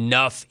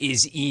enough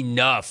is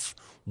enough.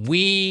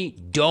 We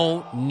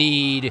don't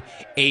need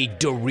a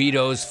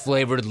Doritos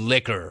flavored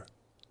liquor.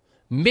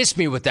 Miss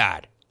me with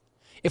that.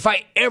 If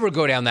I ever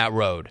go down that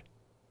road,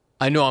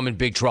 I know I'm in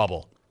big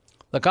trouble.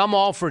 Look, I'm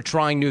all for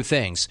trying new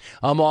things.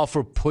 I'm all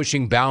for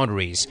pushing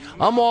boundaries.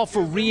 I'm all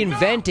for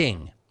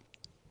reinventing.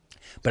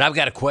 But I've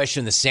got to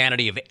question the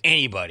sanity of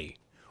anybody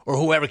or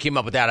whoever came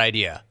up with that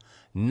idea.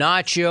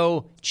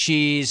 Nacho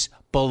cheese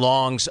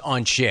belongs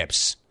on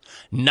chips,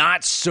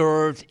 not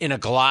served in a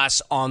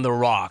glass on the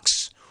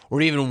rocks,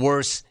 or even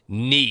worse,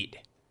 neat,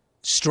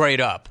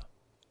 straight up.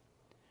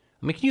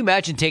 I mean, can you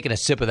imagine taking a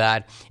sip of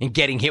that and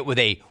getting hit with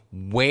a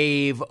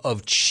wave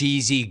of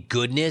cheesy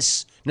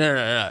goodness?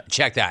 No.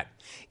 Check that.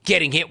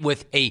 Getting hit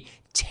with a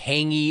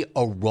tangy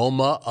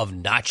aroma of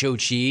nacho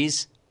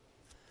cheese?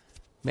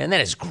 Man,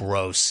 that is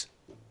gross.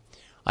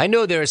 I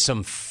know there are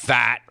some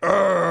fat,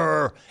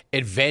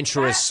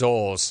 adventurous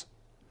souls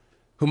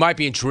who might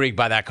be intrigued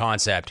by that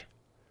concept.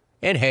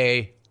 And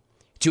hey,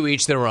 to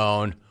each their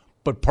own.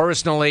 But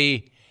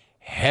personally,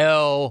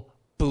 hell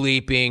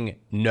bleeping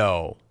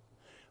no.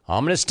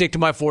 I'm going to stick to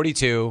my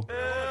 42.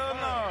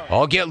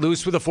 I'll get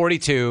loose with a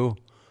 42.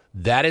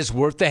 That is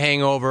worth the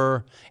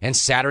hangover and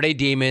Saturday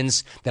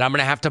demons that I'm going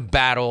to have to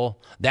battle.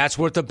 That's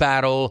worth the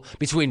battle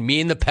between me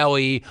and the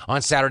Pelly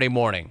on Saturday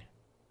morning.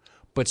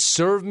 But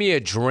serve me a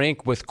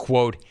drink with,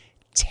 quote,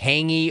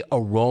 tangy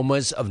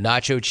aromas of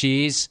nacho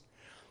cheese.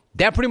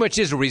 That pretty much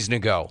is a reason to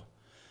go.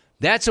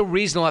 That's a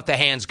reason to let the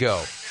hands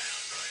go.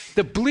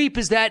 The bleep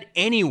is that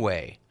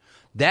anyway.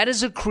 That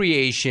is a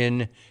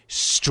creation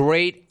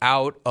straight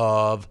out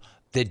of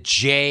the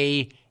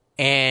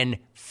J.N.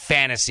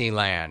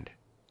 Fantasyland.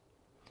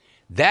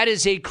 That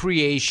is a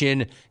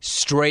creation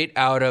straight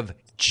out of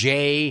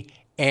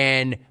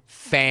J.N.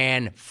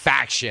 Fan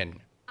Faction.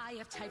 I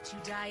have type 2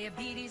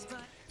 diabetes, but...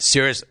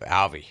 Seriously,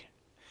 Alvy,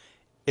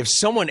 if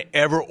someone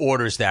ever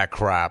orders that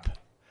crap,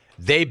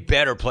 they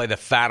better play the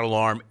fat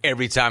alarm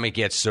every time it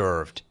gets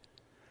served.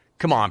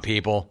 Come on,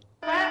 people.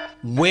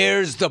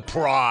 Where's the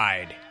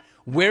pride?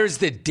 Where's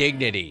the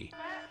dignity?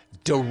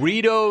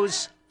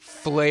 Doritos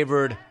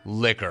flavored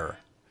liquor.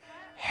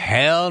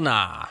 Hell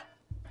nah.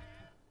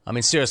 I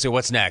mean, seriously,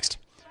 what's next?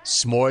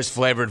 S'mores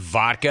flavored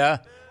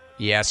vodka?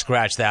 Yeah,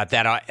 scratch that.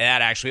 That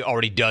actually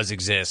already does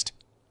exist.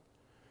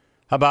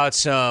 How about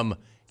some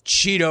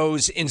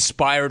Cheetos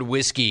inspired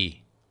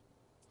whiskey?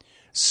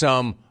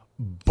 Some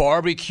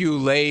barbecue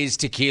Lay's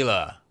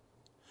tequila?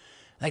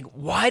 Like,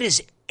 why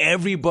does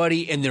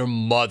everybody and their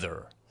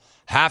mother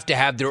have to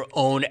have their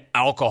own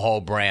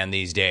alcohol brand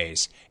these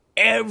days?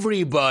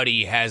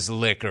 Everybody has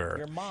liquor.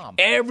 Your mom.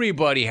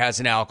 Everybody has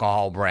an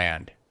alcohol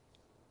brand.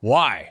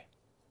 Why?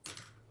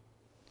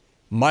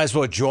 Might as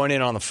well join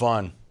in on the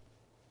fun.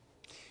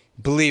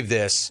 Believe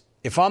this,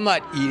 if I'm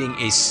not eating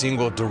a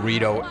single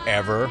Dorito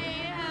ever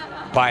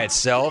by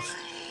itself,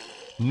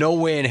 no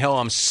way in hell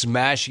I'm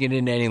smashing it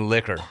into any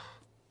liquor.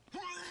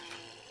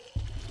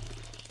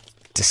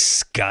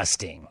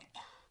 Disgusting.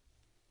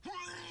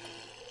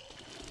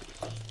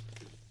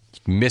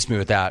 Miss me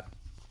with that.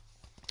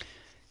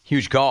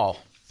 Huge call.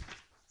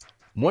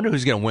 Wonder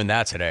who's going to win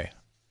that today.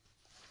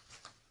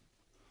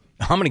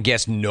 I'm going to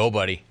guess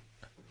nobody.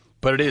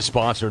 But it is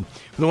sponsored.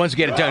 For the ones who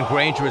get it done,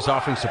 Grainger is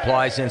offering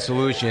supplies and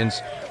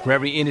solutions for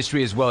every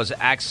industry as well as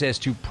access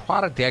to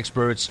product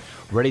experts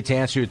ready to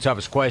answer your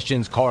toughest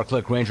questions. Call or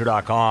click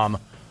Grainger.com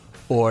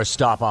or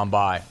stop on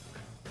by.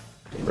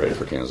 Ready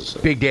for Kansas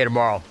City. Big day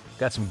tomorrow.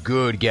 Got some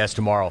good guests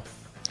tomorrow.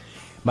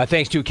 My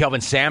thanks to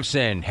Kelvin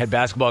Sampson, head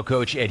basketball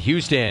coach at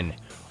Houston.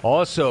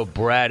 Also,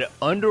 Brad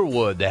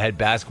Underwood, the head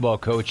basketball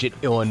coach at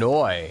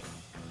Illinois.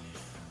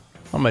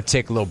 I'm going to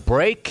take a little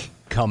break.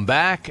 come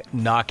back,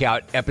 knock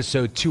out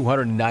episode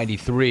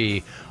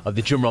 293 of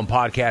the Jim Rome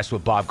Podcast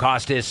with Bob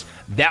Costas.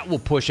 That will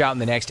push out in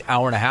the next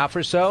hour and a half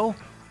or so.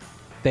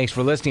 Thanks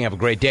for listening. Have a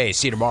great day.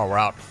 See you tomorrow. We're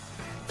out.